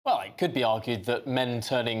could be argued that men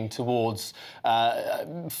turning towards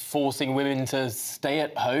forcing women to stay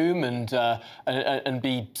at home and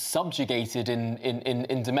be subjugated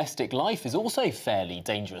in domestic life is also fairly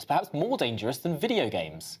dangerous, perhaps more dangerous than video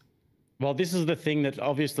games. Well, this is the thing that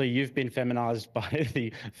obviously you've been feminized by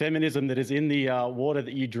the feminism that is in the water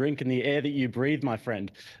that you drink and the air that you breathe, my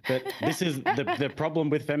friend. But this is the problem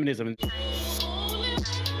with feminism.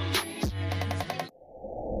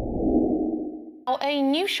 A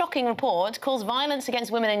new shocking report calls violence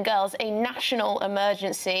against women and girls a national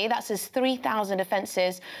emergency. That says 3,000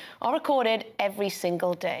 offences are recorded every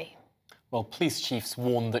single day. Well, police chiefs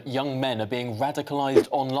warn that young men are being radicalised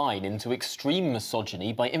online into extreme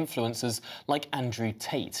misogyny by influencers like Andrew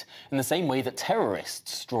Tate, in the same way that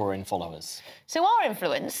terrorists draw in followers. So are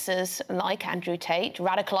influencers like Andrew Tate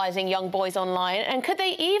radicalising young boys online, and could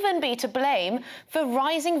they even be to blame for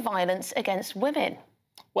rising violence against women?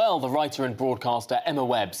 Well, the writer and broadcaster Emma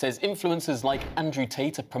Webb says influencers like Andrew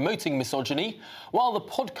Tate are promoting misogyny, while the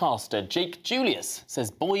podcaster Jake Julius says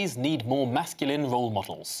boys need more masculine role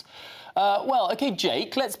models. Well, OK,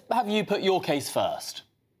 Jake, let's have you put your case first.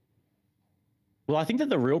 Well, I think that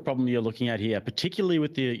the real problem you're looking at here, particularly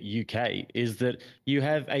with the UK, is that you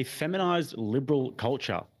have a feminized liberal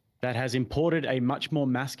culture that has imported a much more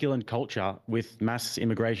masculine culture with mass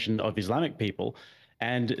immigration of Islamic people.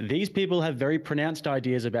 And these people have very pronounced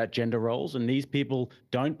ideas about gender roles, and these people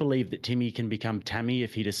don't believe that Timmy can become Tammy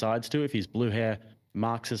if he decides to, if his blue hair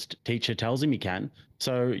Marxist teacher tells him he can.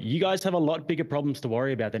 So you guys have a lot bigger problems to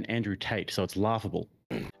worry about than Andrew Tate, so it's laughable.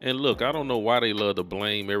 And look, I don't know why they love to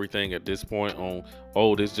blame everything at this point on,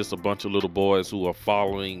 oh, there's just a bunch of little boys who are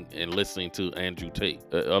following and listening to Andrew Tate.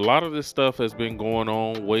 A lot of this stuff has been going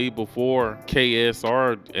on way before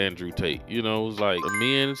KSR Andrew Tate. You know, it's like the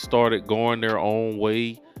men started going their own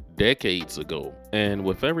way decades ago. And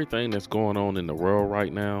with everything that's going on in the world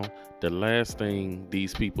right now, the last thing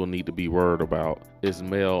these people need to be worried about is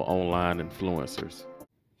male online influencers.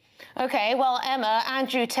 OK, well, Emma,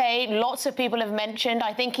 Andrew Tate, lots of people have mentioned.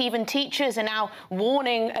 I think even teachers are now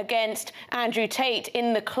warning against Andrew Tate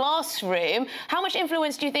in the classroom. How much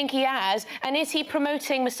influence do you think he has? And is he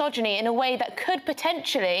promoting misogyny in a way that could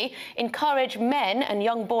potentially encourage men and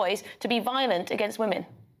young boys to be violent against women?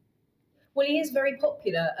 Well, he is very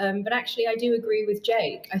popular, but actually I do agree with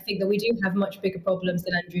Jake. I think that we do have much bigger problems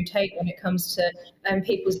than Andrew Tate when it comes to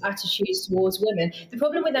people's attitudes towards women. The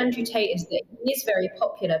problem with Andrew Tate is that he is very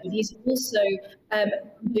popular, but he's also, I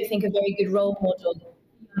think, a very good role model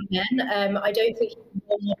for young men. I don't think he's a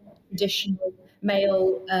role model of traditional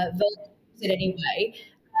male virtues in any way.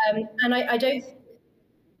 And I don't,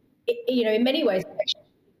 you know, in many ways, actually,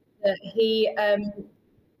 that he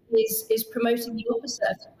is promoting the opposite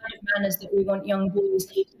of the kind of manners that we want young boys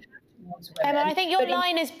to have towards women. Emma, I think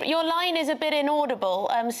your line is a bit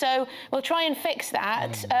inaudible, so we'll try and fix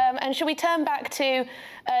that. And shall we turn back to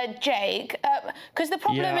Jake? Because the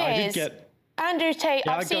problem is Andrew Tate.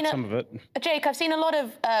 Yeah, I got some of it. Jake, I've seen a lot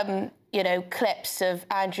of you know, clips of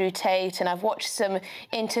Andrew Tate, and I've watched some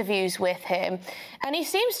interviews with him, and he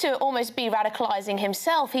seems to almost be radicalising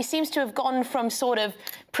himself. He seems to have gone from sort of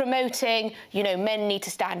promoting, you know, men need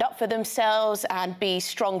to stand up for themselves and be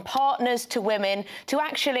strong partners to women, to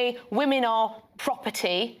actually women are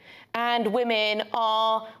property and women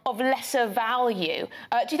are of lesser value.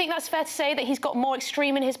 Do you think that's fair to say that he's got more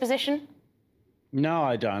extreme in his position? No,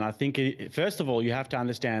 I don't. I think, first of all, you have to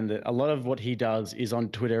understand that a lot of what he does is on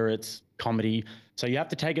Twitter. It's comedy. So you have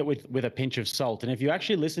to take it with a pinch of salt. And if you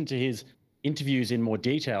actually listen to his interviews in more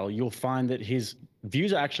detail, you'll find that his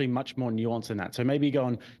views are actually much more nuanced than that. So maybe go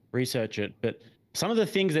and research it. But some of the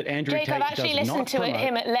things that Andrew Tate does not promote... Jake, I've actually listened to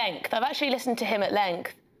him at length. I've actually listened to him at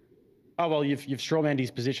length. Oh, well, you've strawmanned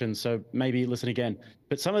his position, so maybe listen again.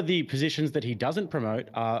 But some of the positions that he doesn't promote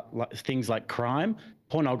are things like crime,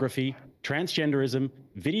 pornography, transgenderism,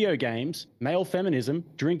 video games, male feminism,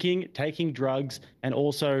 drinking, taking drugs, and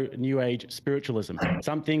also New Age spiritualism.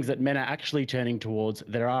 Some things that men are actually turning towards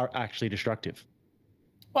that are actually destructive.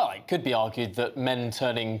 Well, it could be argued that men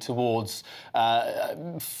turning towards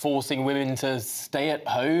forcing women to stay at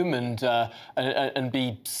home and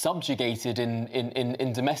be subjugated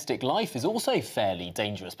in domestic life is also fairly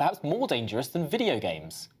dangerous, perhaps more dangerous than video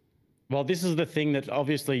games. Well, this is the thing that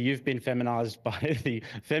obviously you've been feminized by the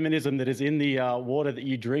feminism that is in the water that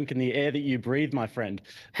you drink and the air that you breathe, my friend.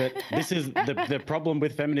 But this is the problem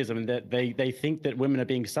with feminism, that they think that women are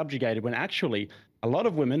being subjugated when actually a lot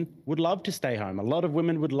of women would love to stay home. A lot of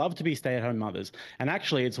women would love to be stay-at-home mothers. And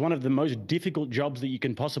actually, it's one of the most difficult jobs that you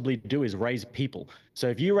can possibly do is raise people. So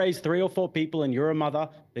if you raise 3 or 4 people and you're a mother,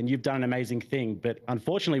 then you've done an amazing thing. But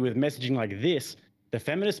unfortunately, with messaging like this, the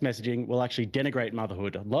feminist messaging will actually denigrate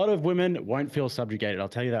motherhood. A lot of women won't feel subjugated, I'll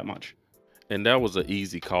tell you that much. And that was an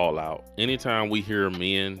easy call out. Anytime we hear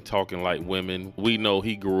men talking like women, we know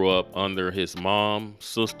he grew up under his mom,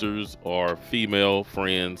 sisters, or female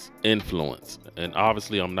friends' influence. And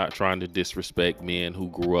obviously, I'm not trying to disrespect men who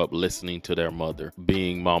grew up listening to their mother,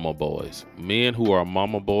 being mama boys. Men who are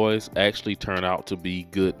mama boys actually turn out to be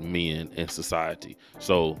good men in society.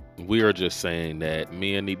 So we are just saying that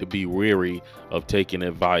men need to be wary of taking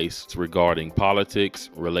advice regarding politics,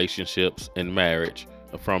 relationships, and marriage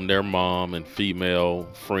from their mom and female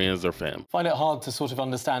friends or family. I find it hard to sort of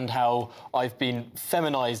understand how I've been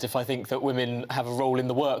feminized if I think that women have a role in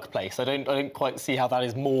the workplace. I don't quite see how that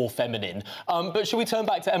is more feminine. But shall we turn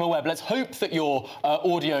back to Emma Webb? Let's hope that your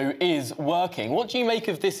audio is working. What do you make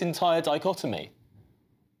of this entire dichotomy?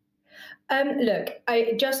 Look,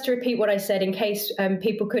 just to repeat what I said in case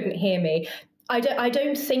people couldn't hear me, I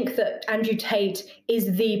don't think that Andrew Tate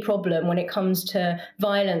is the problem when it comes to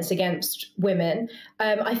violence against women.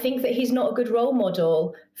 I think that he's not a good role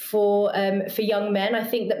model for young men. I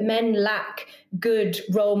think that men lack good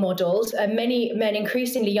role models. Many men,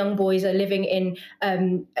 increasingly young boys, are living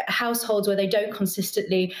in households where they don't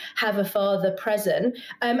consistently have a father present.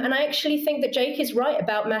 And I actually think that Jake is right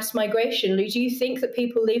about mass migration. Do you think that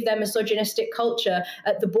people leave their misogynistic culture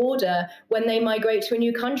at the border when they migrate to a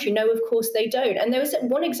new country? No, of course they don't. And there was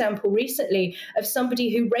one example recently of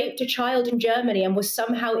somebody who raped a child in Germany and was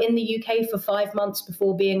somehow in the UK for 5 months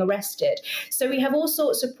before being arrested. So we have all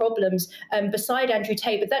sorts of problems beside Andrew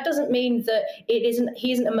Tate, but that doesn't mean that he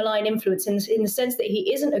isn't a malign influence in the sense that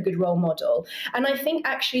he isn't a good role model. And I think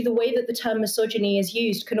actually the way that the term misogyny is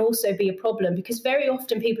used can also be a problem, because very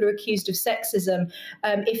often people are accused of sexism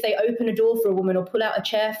if they open a door for a woman or pull out a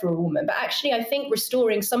chair for a woman. But actually I think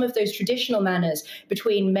restoring some of those traditional manners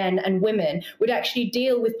between men and women would actually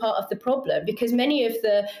deal with part of the problem, because many of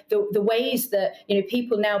the ways that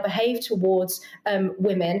people now behave towards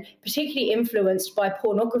women, particularly influenced by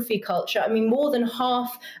pornography culture. I mean, more than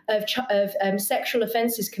half of sexual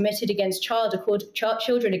offences committed against children,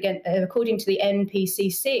 according to the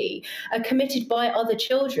NPCC, are committed by other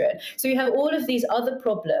children. So you have all of these other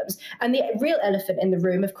problems, and the real elephant in the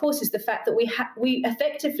room, of course, is the fact that we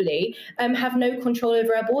effectively have no control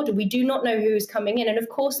over our border. We do not know who is coming in, and of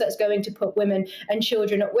course that's going to put women and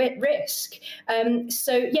children at risk.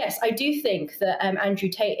 So yes, I do think that Andrew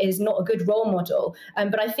Tate is not a good role model,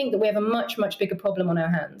 but I think that we have a much bigger problem on our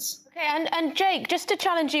hands. Okay, and Jake, just to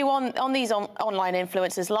challenge you on these online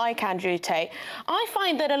influencers like Andrew Tate, I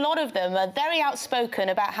find that a lot of them are very outspoken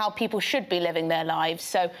about how people should be living their lives.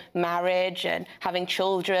 So marriage and having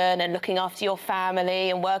children and looking after your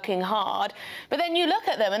family and working hard. But then you look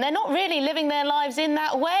at them and they're not really living their lives in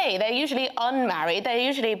that way. They're usually unmarried. They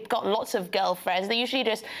usually got lots of girlfriends. They're usually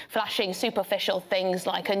just flashing superficial things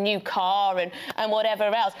like a new car and whatever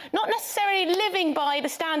else, not necessarily living by the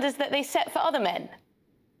standards that they set for other men.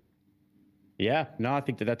 Yeah, no, I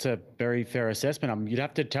think that's a very fair assessment. You'd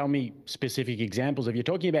have to tell me specific examples. If you're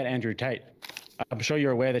talking about Andrew Tate, I'm sure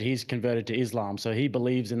you're aware that he's converted to Islam, so he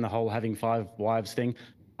believes in the whole having 5 wives thing.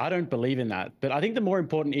 I don't believe in that. But I think the more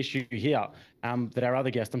important issue here that our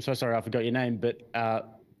other guest, I'm so sorry I forgot your name, but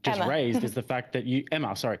just raised is the fact that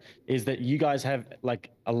is that you guys have like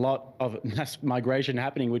a lot of mass migration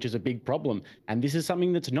happening, which is a big problem. And this is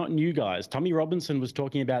something that's not new, guys. Tommy Robinson was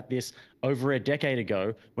talking about this over a decade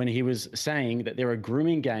ago when he was saying that there are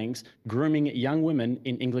grooming gangs grooming young women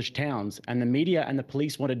in English towns, and the media and the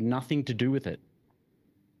police wanted nothing to do with it.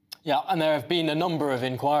 Yeah, and there have been a number of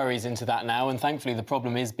inquiries into that now, and thankfully the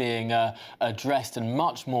problem is being addressed and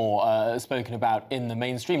much more spoken about in the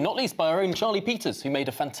mainstream, not least by our own Charlie Peters, who made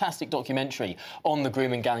a fantastic documentary on the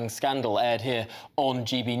grooming gang scandal, aired here on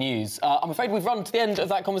GB News. I'm afraid we've run to the end of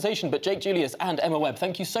that conversation, but Jake Julius and Emma Webb,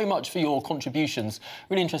 thank you so much for your contributions.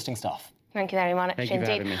 Really interesting stuff. Thank you very much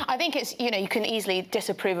indeed. I think it's, you can easily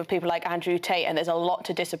disapprove of people like Andrew Tate, and there's a lot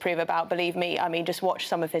to disapprove about, believe me. I mean, just watch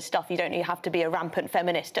some of his stuff. You don't have to be a rampant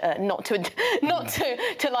feminist not to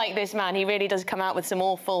like this man. He really does come out with some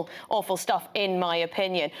awful stuff, in my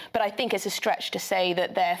opinion. But I think it's a stretch to say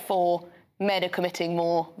that, therefore, men are committing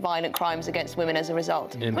more violent crimes against women as a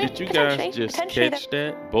result. And did you guys just catch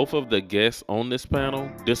that? Both of the guests on this panel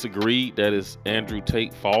disagreed that it's Andrew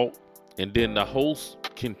Tate's fault, and then the host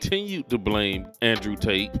continued to blame Andrew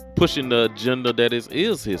Tate, pushing the agenda that is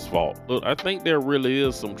his fault. Look, I think there really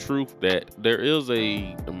is some truth that there is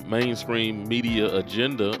a mainstream media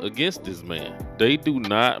agenda against this man. They do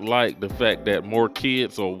not like the fact that more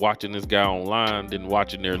kids are watching this guy online than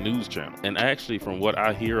watching their news channel. And actually, from what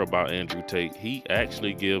I hear about Andrew Tate, he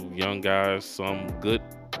actually gives young guys some good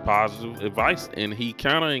positive advice, and he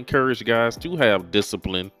kind of encouraged guys to have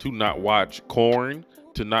discipline, to not watch corn,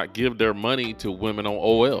 to not give their money to women on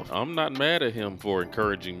OL. I'm not mad at him for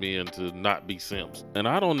encouraging men to not be simps. And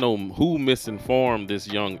I don't know who misinformed this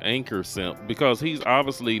young anchor simp, because he's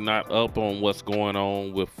obviously not up on what's going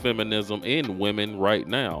on with feminism in women right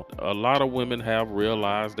now. A lot of women have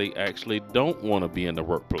realized they actually don't want to be in the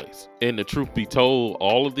workplace. And the truth be told,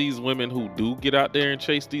 all of these women who do get out there and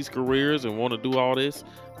chase these careers and want to do all this,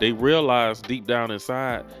 they realize deep down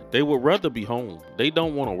inside, they would rather be home. They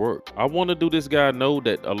don't want to work. I want to do this guy know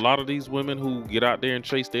that a lot of these women who get out there and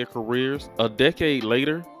chase their careers, a decade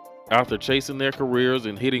later, after chasing their careers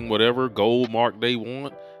and hitting whatever goal mark they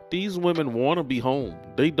want, these women want to be home.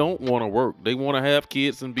 They don't want to work. They want to have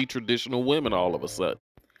kids and be traditional women all of a sudden.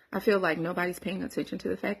 I feel like nobody's paying attention to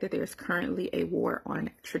the fact that there's currently a war on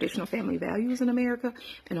traditional family values in America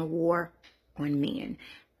and a war on men.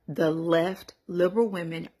 The left, liberal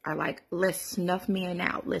women are like, let's snuff men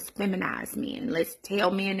out. Let's feminize men. Let's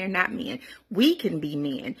tell men they're not men. We can be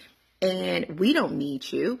men and we don't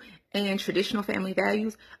need you. And traditional family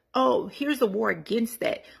values, oh, here's a war against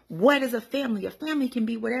that. What is a family? A family can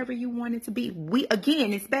be whatever you want it to be.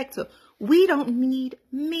 Again, it's back to, we don't need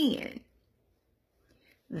men.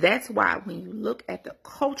 That's why when you look at the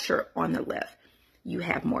culture on the left, you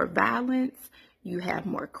have more violence. You have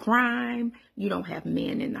more crime. You don't have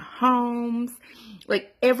men in the homes.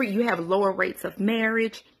 You have lower rates of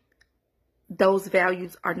marriage. Those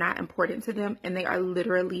values are not important to them, and they are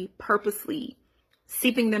literally purposely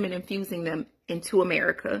seeping them and infusing them into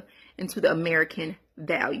America, into the American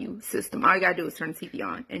value system. All you gotta do is turn the TV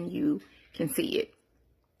on and you can see it.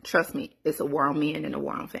 Trust me, it's a war on men and a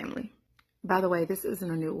war on family. By the way, this isn't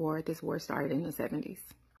a new war. This war started in the 70s.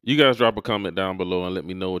 You guys drop a comment down below and let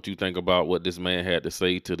me know what you think about what this man had to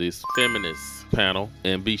say to this feminist panel.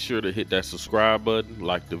 And be sure to hit that subscribe button,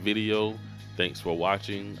 like the video. Thanks for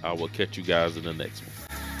watching. I will catch you guys in the next one.